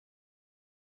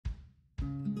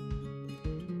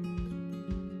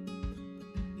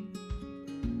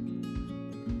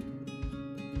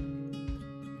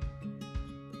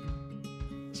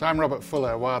So I'm Robert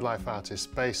Fuller, a wildlife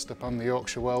artist based up on the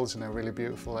Yorkshire Wolds in a really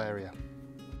beautiful area.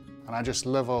 And I just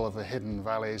love all of the hidden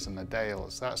valleys and the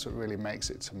dales. That's what really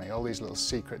makes it to me, all these little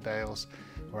secret dales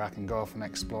where I can go off and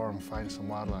explore and find some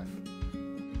wildlife.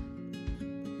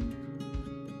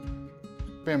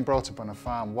 Being brought up on a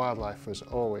farm, wildlife was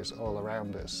always all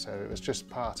around us, so it was just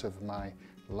part of my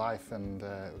life, and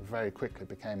very quickly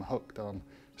became hooked on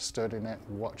studying it,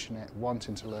 watching it,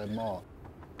 wanting to learn more.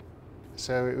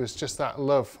 So it was just that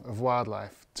love of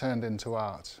wildlife turned into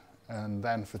art, and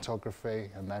then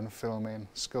photography, and then filming,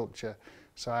 sculpture.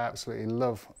 So I absolutely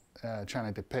love trying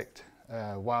to depict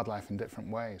wildlife in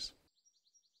different ways.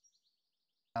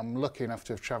 I'm lucky enough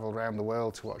to have travelled around the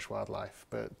world to watch wildlife,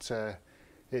 but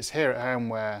it's here at home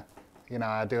where, you know,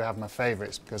 I do have my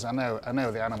favourites, because I know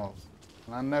the animals,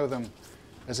 and I know them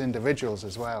as individuals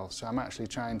as well. So I'm actually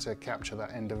trying to capture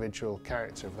that individual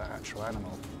character of that actual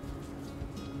animal.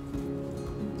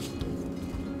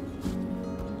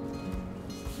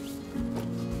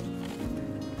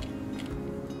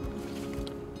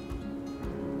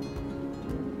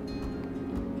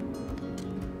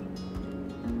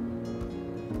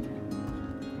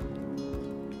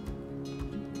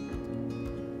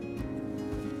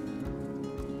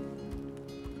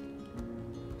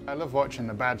 I love watching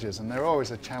the badgers, and they're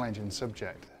always a challenging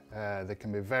subject. They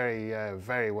can be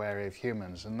very wary of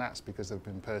humans, and that's because they've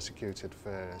been persecuted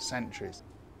for centuries.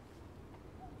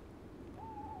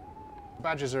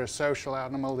 Badgers are a social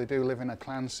animal. They do live in a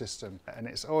clan system, and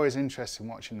it's always interesting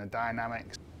watching the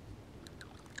dynamics.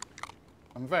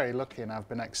 I'm very lucky, and I've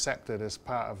been accepted as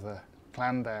part of the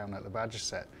clan down at the badger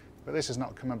set. But this has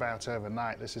not come about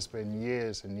overnight. This has been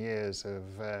years and years of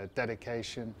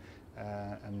dedication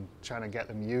and trying to get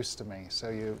them used to me. So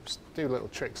you do little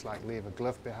tricks like leave a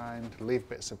glove behind, leave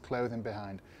bits of clothing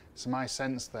behind. So my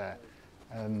scent's there,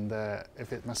 and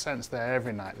if my scent's there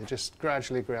every night, they just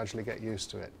gradually get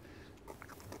used to it.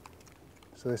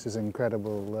 So this is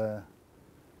incredible.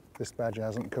 This badger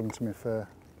hasn't come to me for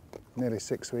nearly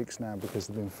 6 weeks now because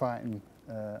they've been fighting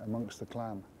amongst the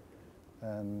clan.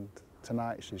 And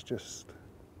tonight she's just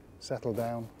settled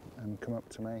down and come up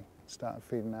to me, started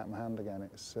feeding out my hand again.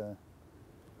 It's a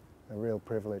real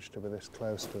privilege to be this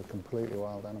close to a completely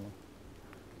wild animal.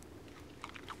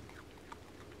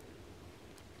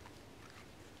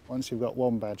 Once you've got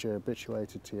one badger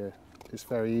habituated to you, it's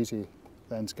very easy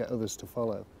then to get others to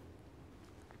follow.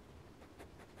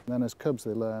 And then as cubs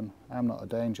they learn, I'm not a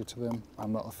danger to them,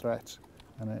 I'm not a threat,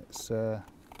 and it's a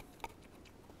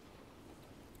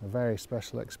very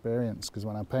special experience, because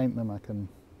when I paint them I can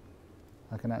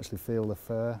actually feel the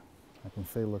fur, I can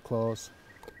feel the claws,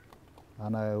 I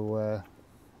know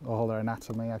all their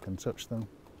anatomy, I can touch them.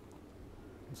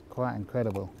 It's quite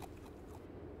incredible.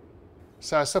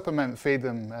 So I supplement feed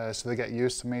them so they get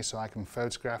used to me, so I can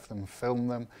photograph them, film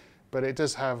them, but it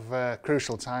does have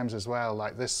crucial times as well.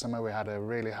 Like this summer we had a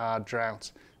really hard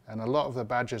drought, and a lot of the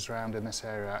badgers around in this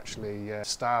area actually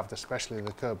starved, especially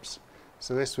the cubs.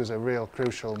 So this was a real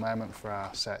crucial moment for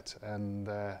our set, and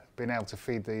being able to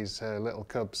feed these little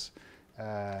cubs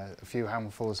a few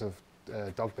handfuls of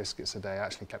dog biscuits a day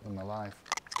actually kept them alive.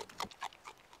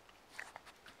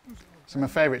 So my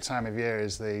favourite time of year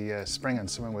is the spring and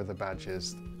summer with the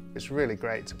badgers. It's really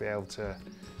great to be able to,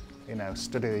 you know,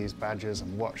 study these badgers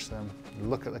and watch them,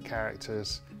 look at the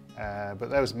characters, but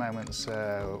those moments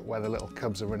where the little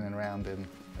cubs are running around in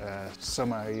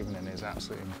summer evening is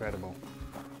absolutely incredible.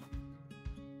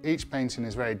 Each painting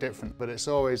is very different, but it's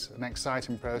always an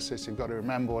exciting process. You've got to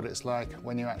remember what it's like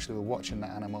when you actually were watching that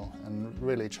animal and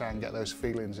really try and get those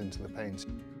feelings into the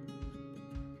painting.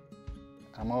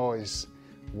 I'm always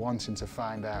wanting to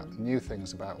find out new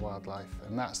things about wildlife,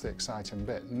 and that's the exciting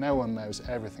bit. No one knows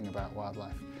everything about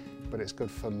wildlife, but it's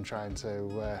good fun trying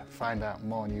to find out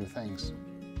more new things.